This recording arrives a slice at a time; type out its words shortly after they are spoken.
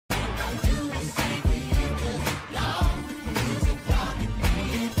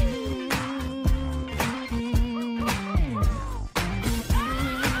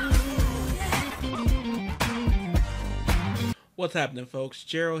What's happening, folks?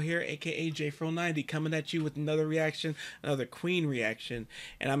 Gerald here, aka JFro90, coming at you with another reaction, another Queen reaction.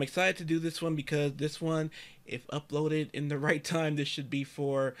 And I'm excited to do this one because this one, if uploaded in the right time, this should be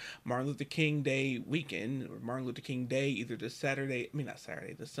for Martin Luther King Day weekend, or Martin Luther King Day, either the not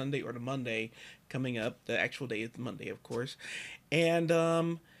Saturday, the Sunday or the Monday coming up. The actual day is Monday, of course. And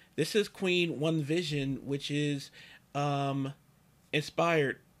this is Queen One Vision, which is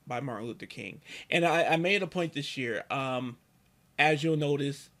inspired by Martin Luther King. And I made a point this year. As you'll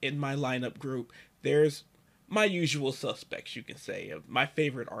notice in my lineup group, there's my usual suspects, you can say, of my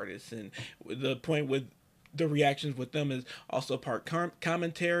favorite artists. And the point with the reactions with them is also part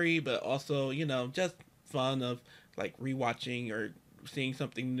commentary, but also, you know, just fun of like rewatching or seeing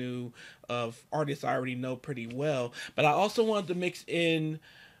something new of artists I already know pretty well. But I also wanted to mix in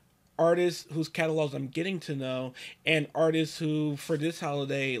artists whose catalogs I'm getting to know, and artists who, for this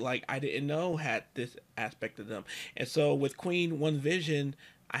holiday, like, I didn't know had this aspect of them. And so with Queen One Vision,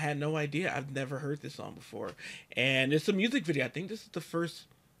 I had no idea. I've never heard this song before. And it's a music video. I think this is the first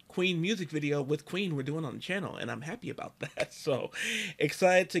Queen music video with Queen we're doing on the channel, and I'm happy about that. So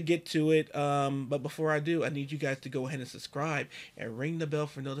excited to get to it. But before I do, I need you guys to go ahead and subscribe and ring the bell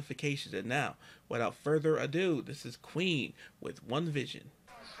for notifications. And now, without further ado, this is Queen with One Vision.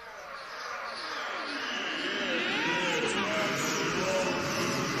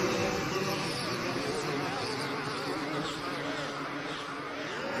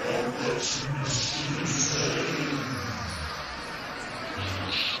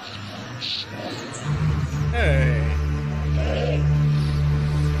 Hey,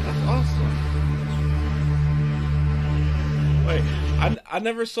 that's awesome. Wait, I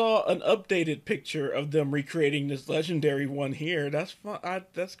never saw an updated picture of them recreating this legendary one here. That's fun.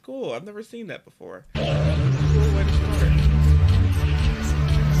 That's cool. I've never seen that before. Cool way to start.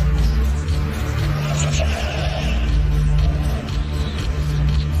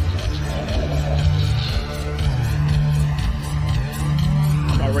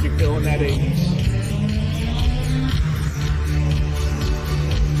 Already feeling that 80s.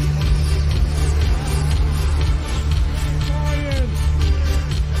 Brian!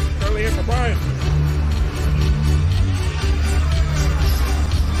 Early here for Brian.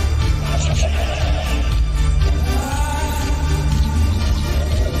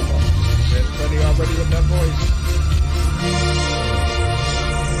 There's Freddie already with that voice.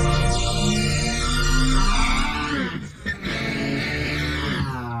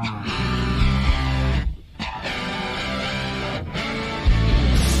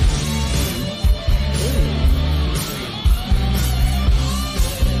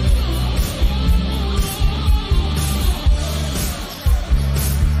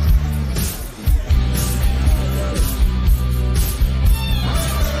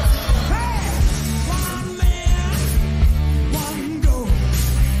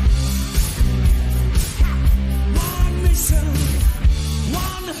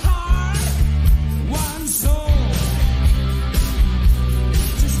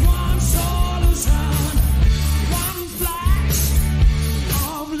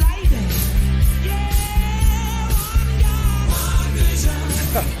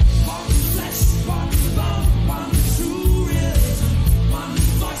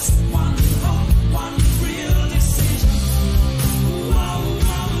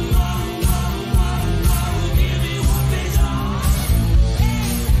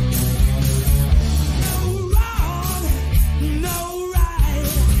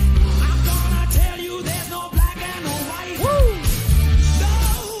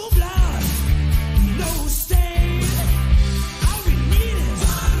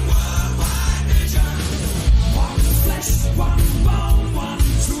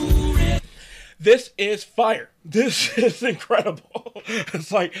 This is fire. This is incredible.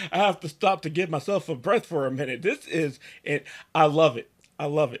 It's like I have to stop to give myself a breath for a minute. This is it. I love it. I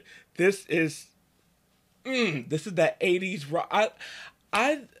love it. This is that 80s rock.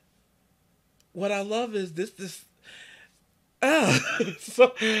 What I love is this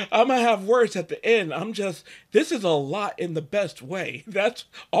so I'm gonna have words at the end. This is a lot in the best way. That's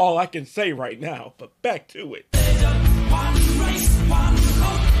all I can say right now. But back to it. One race, one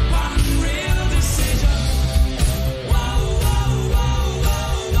hope, one real decision. Whoa, whoa, whoa,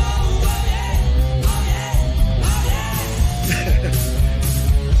 whoa, whoa, whoa, yeah. Oh yeah, oh yeah.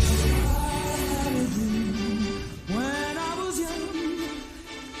 When I was young,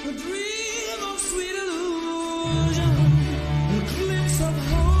 a dream of sweet illusion, a glimpse of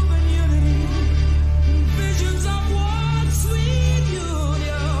hope and unity, visions of one sweet union.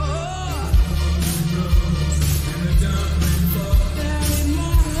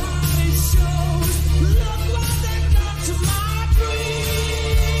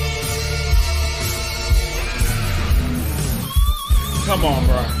 Come on,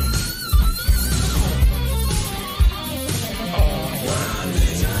 bro.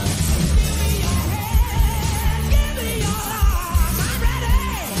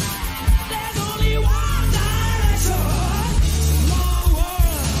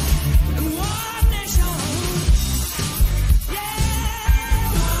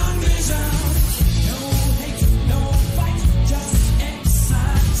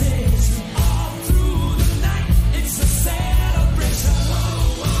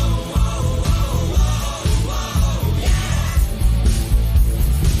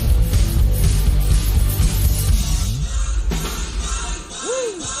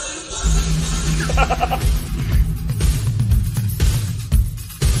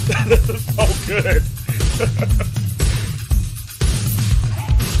 This is so good.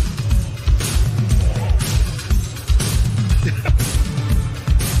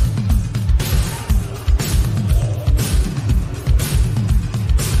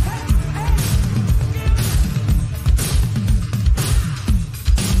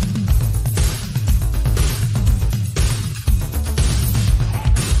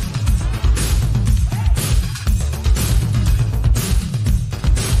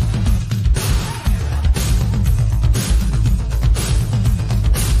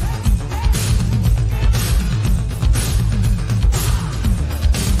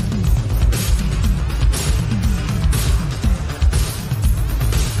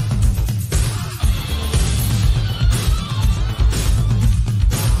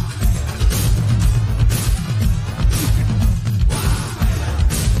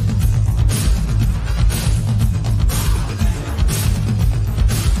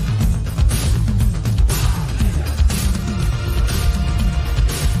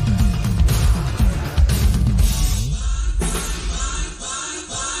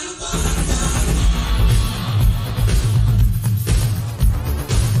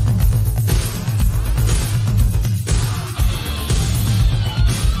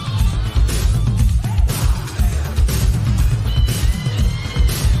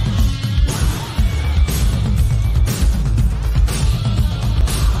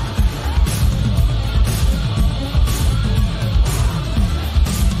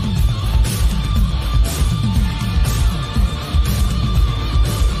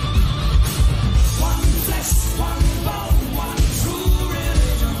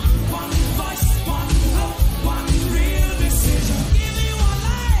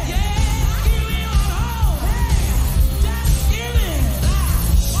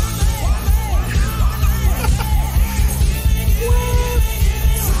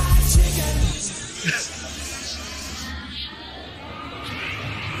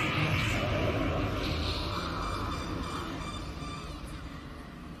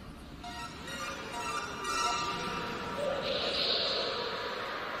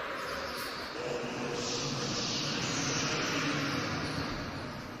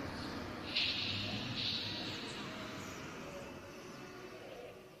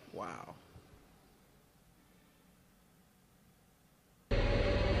 Wow.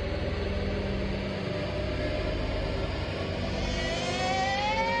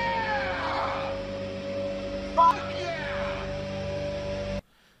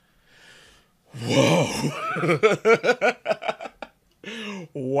 Whoa.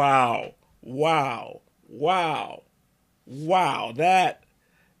 Wow. Wow. Wow. Wow. That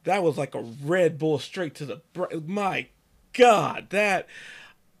was like a Red Bull straight to the my God, that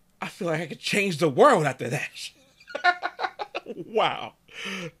I feel like I could change the world after that. Wow.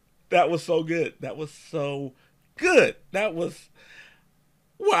 That was so good. That was so good. That was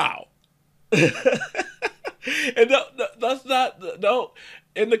wow. And that's not no.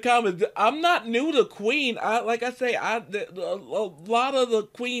 In the comments, I'm not new to Queen. Like I say, a lot of the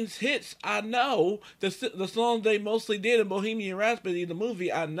Queen's hits I know. The songs they mostly did in Bohemian Rhapsody, the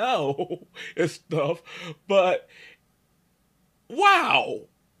movie, I know and stuff. But wow,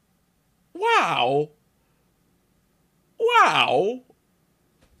 wow, wow.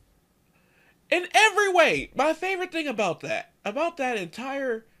 In every way, my favorite thing about that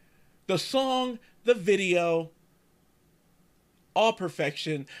entire, the song, the video, all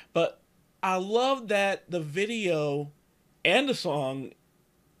perfection. But I love that the video and the song,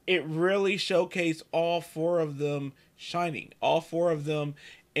 it really showcased all four of them shining, all four of them,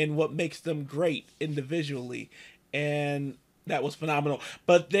 and what makes them great individually. And That was phenomenal.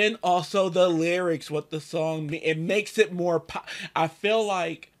 But then also the lyrics, what the song, it makes it more. I feel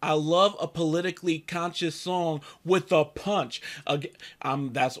like I love a politically conscious song with a punch.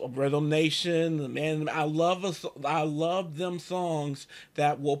 That's Rhythm Nation, man. I love them songs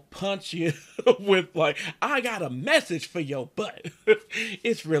that will punch you with like, I got a message for your butt.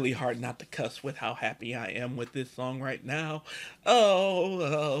 It's really hard not to cuss with how happy I am with this song right now.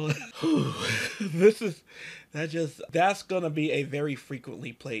 This is that's gonna be a very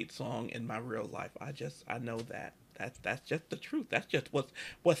frequently played song in my real life. I know that. That's just the truth. That's just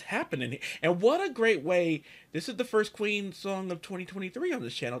what's happening here. And what a great way. This is the first Queen song of 2023 on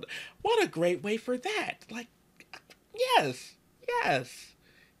this channel. What a great way for that. Like, yes, yes,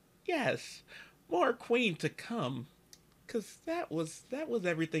 yes. More Queen to come. Because that was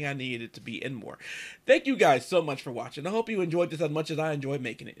everything I needed it to be and more. Thank you guys so much for watching. I hope you enjoyed this as much as I enjoyed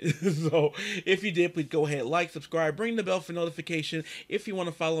making it. So if you did, please go ahead, like, subscribe, ring the bell for notification. If you want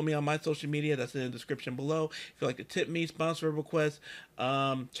to follow me on my social media, that's in the description below. If you'd like to tip me, sponsor a request,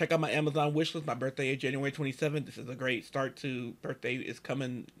 check out my Amazon wishlist. My birthday is January 27th. This is a great start to birthday is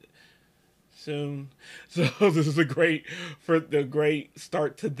coming soon, so this is a great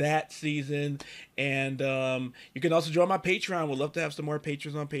start to that season. And you can also join my Patreon. We'd love to have some more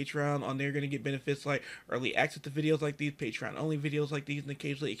patrons on Patreon. On there, you're gonna get benefits like early access to videos like these, Patreon only videos like these, and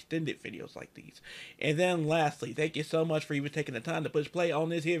occasionally extended videos like these. And then lastly, thank you so much for even taking the time to push play on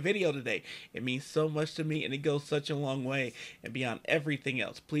this here video today. It means so much to me, and it goes such a long way. And beyond everything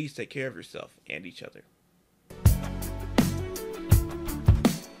else, please take care of yourself and each other.